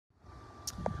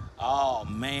Oh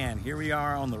man, here we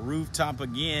are on the rooftop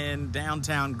again,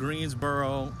 downtown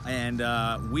Greensboro, and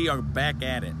we are back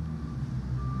at it.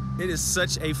 It is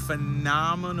such a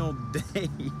phenomenal day.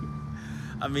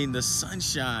 I mean, the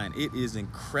sunshine, it is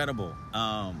incredible.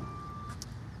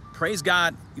 Praise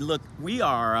God. Look,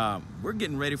 we're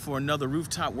getting ready for another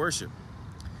rooftop worship.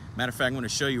 Matter of fact, I'm going to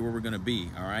show you where we're going to be,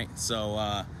 all right?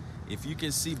 So if you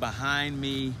can see behind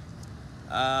me,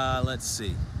 let's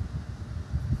see.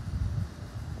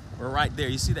 We're right there.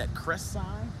 You see that KRESS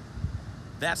sign?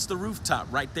 That's the rooftop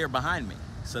right there behind me.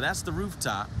 So that's the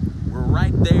rooftop. We're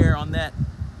right there on that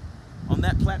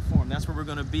platform. That's where we're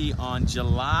going to be on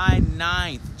July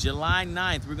 9th. July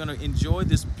 9th, we're going to enjoy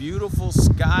this beautiful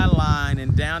skyline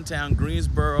in downtown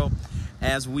Greensboro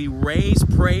as we raise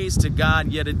praise to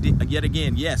God yet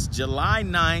again. Yes, July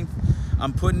 9th,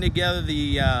 I'm putting together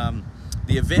the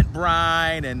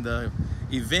Eventbrite and the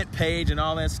event page and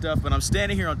all that stuff, but I'm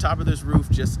standing here on top of this roof,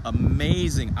 just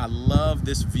amazing. I love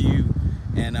this view,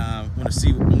 and I'm going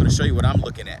to show you what I'm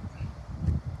looking at.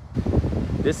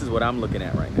 This is what I'm looking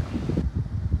at right now.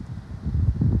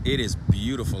 It is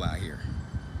beautiful out here.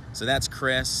 So that's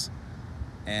KRESS,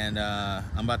 and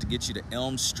I'm about to get you to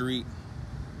Elm Street.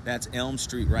 That's Elm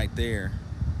Street right there.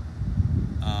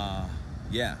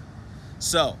 Yeah.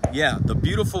 So yeah, the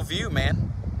beautiful view, man.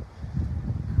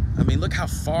 I mean, look how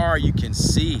far you can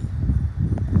see.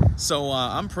 So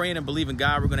I'm praying and believing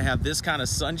God we're going to have this kind of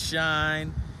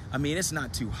sunshine. I mean, it's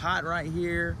not too hot right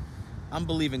here. I'm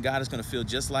believing God is going to feel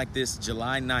just like this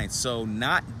July 9th. So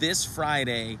not this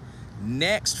Friday.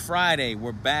 Next Friday,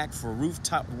 we're back for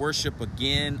rooftop worship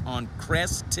again on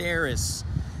KRESS Terrace.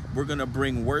 We're going to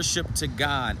bring worship to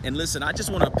God. And listen, I just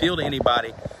want to appeal to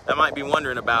anybody that might be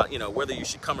wondering about, whether you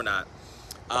should come or not.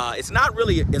 It's not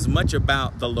really as much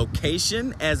about the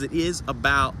location as it is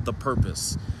about the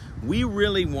purpose. We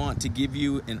really want to give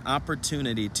you an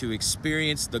opportunity to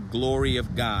experience the glory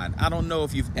of God. I don't know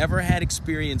if you've ever had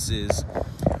experiences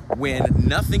when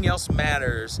nothing else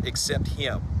matters except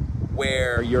Him,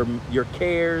 where your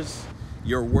cares,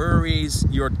 your worries,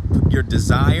 your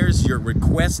desires, your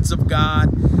requests of God,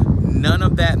 none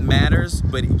of that matters,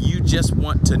 but you just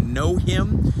want to know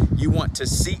Him.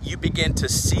 You begin to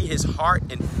see His heart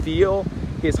and feel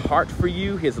His heart for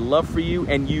you, His love for you,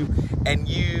 and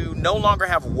you no longer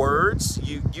have words.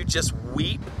 You just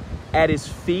weep at His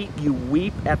feet. You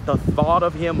weep at the thought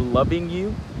of Him loving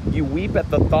you. You weep at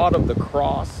the thought of the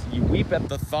cross. You weep at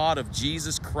the thought of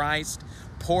Jesus Christ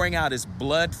pouring out His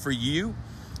blood for you.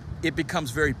 It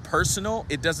becomes very personal.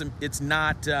 It's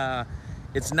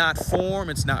not form,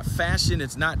 it's not fashion,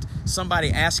 it's not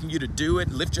somebody asking you to do it,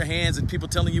 lift your hands and people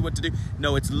telling you what to do.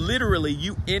 No, it's literally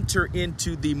you enter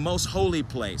into the most holy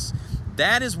place.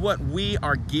 That is what we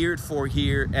are geared for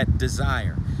here at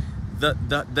Desire.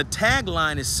 The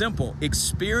tagline is simple: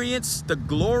 experience the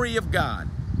glory of God.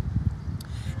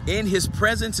 In His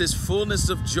presence is fullness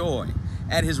of joy.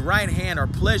 At His right hand are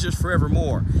pleasures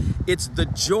forevermore. It's the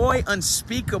joy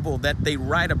unspeakable that they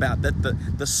write about, that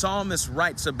the psalmist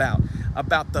writes about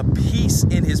the peace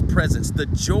in His presence, the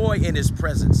joy in His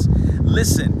presence.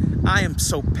 Listen, I am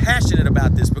so passionate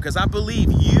about this because I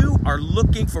believe you are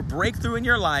looking for breakthrough in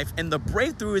your life, and the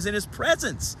breakthrough is in His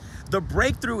presence. The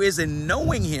breakthrough is in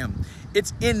knowing Him.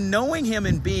 It's in knowing Him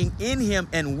and being in Him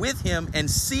and with Him and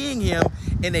seeing Him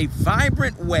in a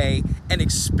vibrant way and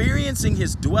experiencing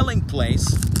His dwelling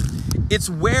place. It's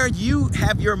where you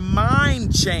have your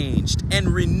mind changed and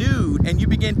renewed, and you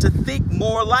begin to think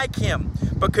more like Him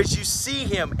because you see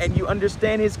Him and you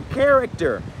understand His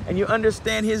character and you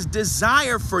understand His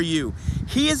desire for you.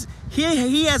 He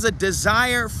has a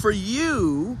desire for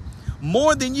you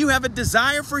more than you have a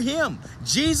desire for Him.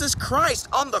 Jesus Christ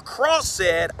on the cross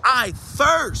said, "I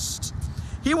thirst."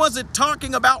 He wasn't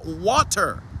talking about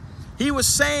water. He was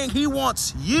saying He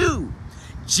wants you.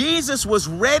 Jesus was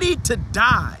ready to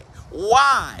die.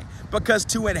 Why? Because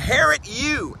to inherit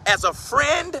you as a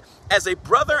friend, as a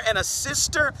brother and a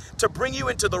sister, to bring you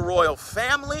into the royal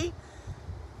family,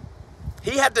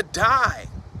 He had to die.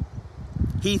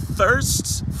 He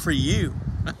thirsts for you.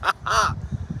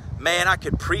 Man, I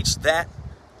could preach that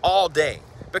all day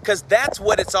because that's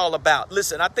what it's all about.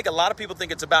 Listen, I think a lot of people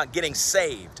think it's about getting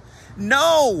saved.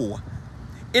 No,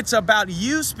 it's about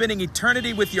you spending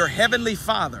eternity with your Heavenly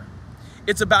Father.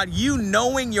 It's about you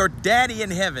knowing your daddy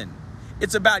in heaven.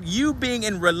 It's about you being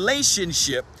in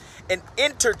relationship and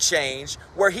interchange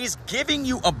where He's giving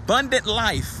you abundant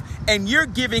life and you're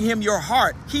giving Him your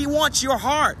heart. He wants your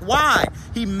heart. Why?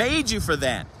 He made you for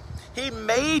that. He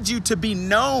made you to be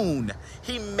known.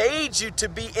 He made you to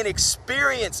be in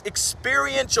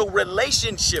experiential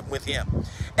relationship with Him.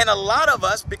 And a lot of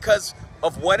us, because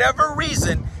of whatever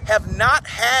reason, have not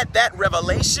had that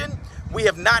revelation. We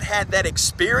have not had that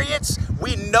experience.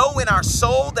 We know in our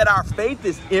soul that our faith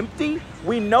is empty.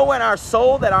 We know in our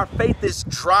soul that our faith is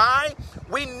dry.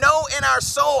 We know in our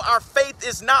soul our faith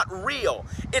is not real.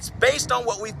 It's based on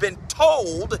what we've been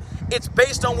told. It's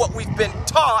based on what we've been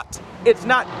taught. It's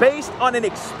not based on an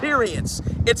experience.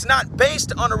 It's not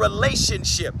based on a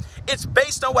relationship. It's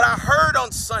based on what I heard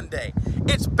on Sunday.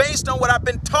 It's based on what I've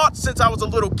been taught since I was a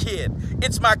little kid.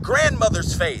 It's my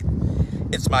grandmother's faith.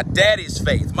 It's my daddy's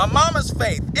faith, my mama's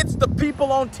faith. It's the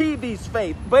people on TV's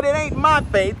faith, but it ain't my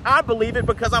faith. I believe it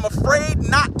because I'm afraid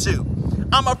not to.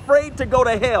 I'm afraid to go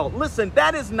to hell. Listen,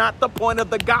 that is not the point of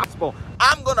the gospel.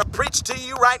 I'm going to preach to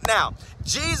you right now.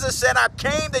 Jesus said, I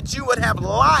came that you would have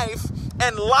life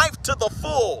and life to the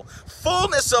full.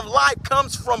 Fullness of life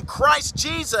comes from Christ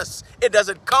Jesus. It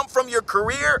doesn't come from your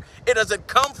career. It doesn't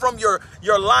come from your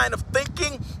line of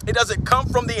thinking. It doesn't come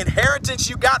from the inheritance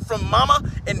you got from mama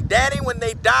and daddy when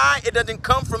they die. It doesn't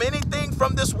come from anything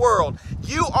from this world.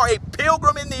 You are a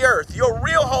pilgrim in the earth. Your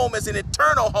real home is an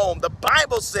eternal home. The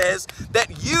Bible says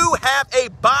that you have a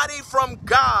body from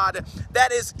God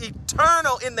that is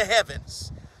eternal in the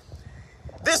heavens.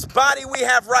 This body we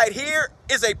have right here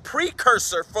is a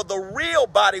precursor for the real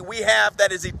body we have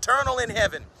that is eternal in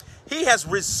heaven. He has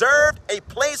reserved a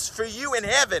place for you in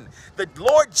heaven. The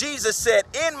Lord Jesus said,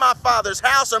 in my Father's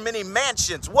house are many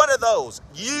mansions. What are those?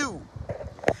 You.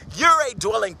 You're a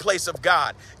dwelling place of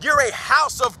God. You're a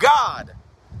house of God.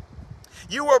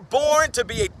 You were born to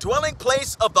be a dwelling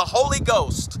place of the Holy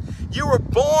Ghost. You were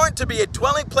born to be a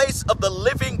dwelling place of the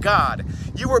living God.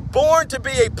 You were born to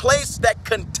be a place that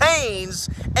contains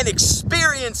and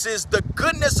experiences the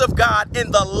goodness of God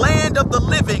in the land of the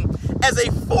living as a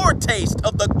foretaste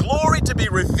of the glory to be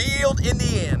revealed in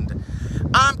the end.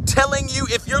 I'm telling you,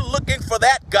 if you're looking for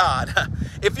that God,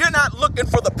 if you're not looking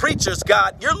for the preacher's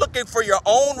God, you're looking for your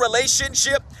own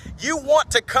relationship. You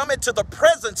want to come into the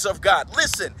presence of God.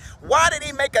 Listen, why did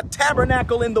he make a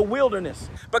tabernacle in the wilderness?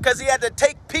 Because he had to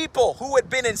take people who had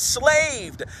been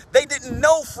enslaved. They didn't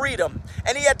know freedom.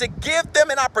 And he had to give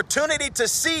them an opportunity to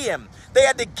see him. They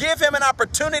had to give him an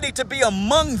opportunity to be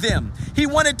among them. He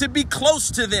wanted to be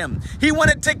close to them. He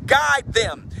wanted to guide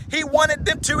them. He wanted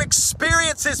them to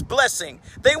experience his blessing.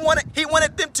 He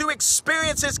wanted them to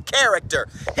experience his character.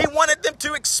 He wanted them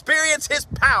to experience his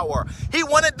power. He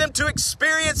wanted them to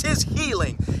experience his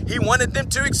healing. He wanted them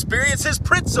to experience his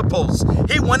principles.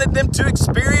 He wanted them to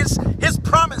experience his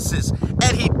promises.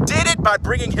 And he did it by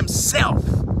bringing himself.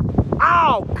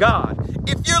 Oh, God.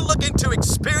 If you're looking to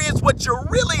experience what you're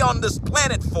really on this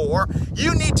planet for,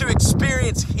 you need to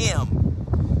experience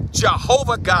him.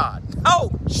 Jehovah God.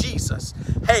 Oh, Jesus.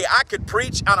 Hey, I could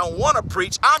preach. I don't want to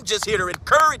preach. I'm just here to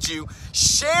encourage you.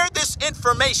 Share this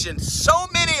information. So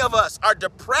many of us are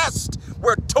depressed.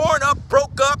 We're torn up,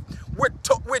 broke up.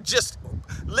 We're just,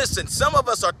 listen, some of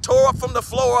us are tore up from the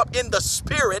floor up in the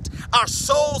spirit. Our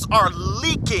souls are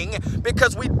leaking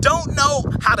because we don't know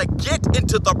how to get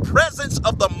into the presence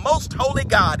of the most holy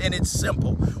God. And it's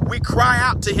simple. We cry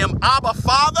out to him, Abba,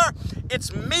 Father,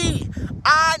 it's me.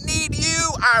 I need you.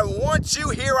 I want you.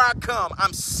 Here I come.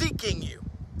 I'm seeking you.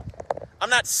 I'm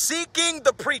not seeking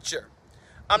the preacher.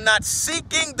 I'm not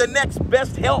seeking the next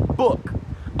best help book.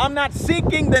 I'm not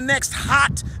seeking the next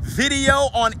hot video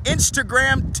on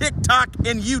Instagram, TikTok,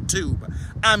 and YouTube.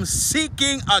 I'm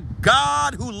seeking a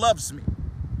God who loves me.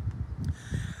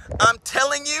 I'm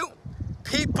telling you,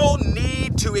 people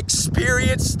need to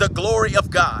experience the glory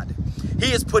of God.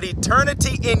 He has put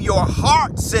eternity in your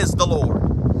heart, says the Lord.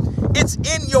 It's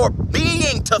in your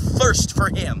being to thirst for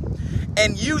him.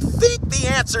 And you think the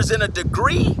answer's in a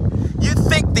degree. You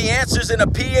think the answer's in a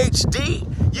PhD.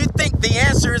 You think the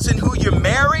answer is in who you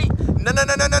marry.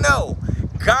 No.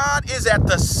 God is at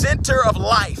the center of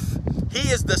life. He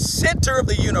is the center of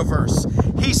the universe.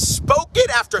 He spoke it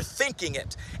after thinking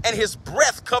it. And his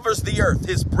breath covers the earth.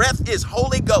 His breath is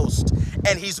Holy Ghost.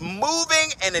 And he's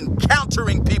moving and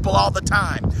encountering people all the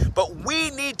time. But we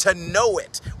need to know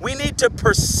it. We need to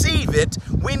perceive it.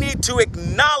 We need to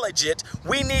acknowledge it.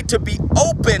 We need to be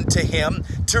open to him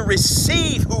to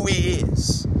receive who he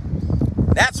is.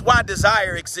 That's why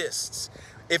desire exists.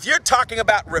 If you're talking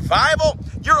about revival,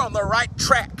 you're on the right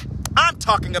track. I'm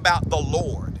talking about the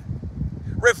Lord.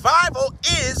 Revival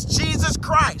is Jesus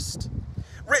Christ.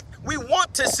 We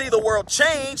want to see the world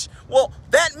change. Well,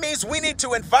 that means we need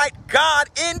to invite God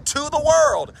into the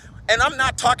world. And I'm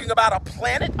not talking about a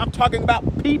planet. I'm talking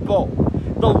about people.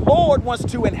 The Lord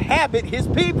wants to inhabit his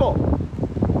people.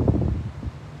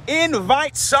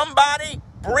 Invite somebody,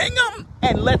 bring them,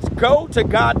 and let's go to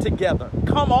God together.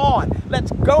 Come on.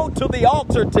 Let's go to the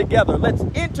altar together. Let's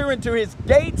enter into his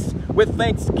gates with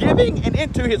thanksgiving and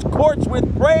into his courts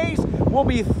with praise. We'll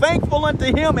be thankful unto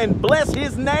him and bless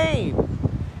his name.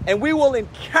 And we will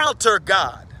encounter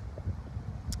God.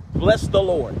 Bless the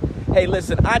Lord. Hey,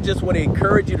 listen, I just want to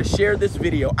encourage you to share this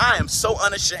video. I am so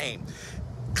unashamed.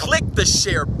 Click the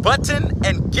share button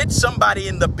and get somebody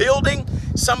in the building.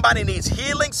 Somebody needs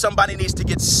healing. Somebody needs to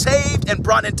get saved and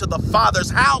brought into the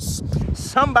Father's house.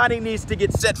 Somebody needs to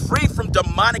get set free from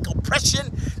demonic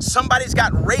oppression. Somebody's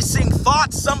got racing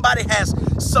thoughts.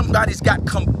 Somebody's got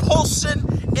compulsion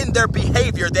in their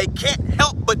behavior. They can't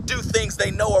help but do things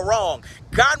they know are wrong.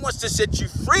 God wants to set you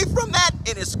free from that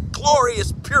in his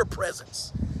glorious, pure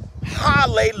presence.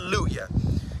 Hallelujah.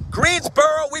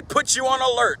 Greensboro, we put you on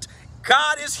alert.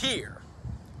 God is here.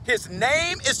 His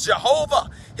name is Jehovah.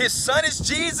 His son is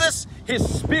Jesus.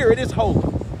 His spirit is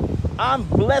holy. I'm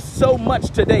blessed so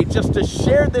much today just to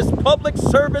share this public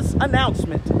service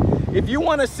announcement. If you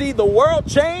want to see the world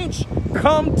change,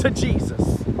 come to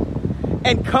Jesus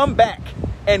and come back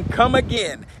and come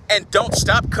again and don't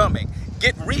stop coming.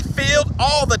 Get refilled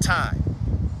all the time.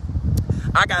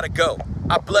 I got to go.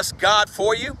 I bless God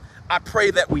for you. I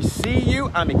pray that we see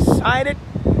you. I'm excited.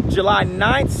 July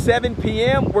 9th, 7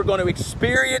 p.m., we're going to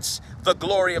experience the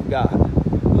glory of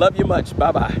God. Love you much.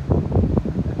 Bye-bye.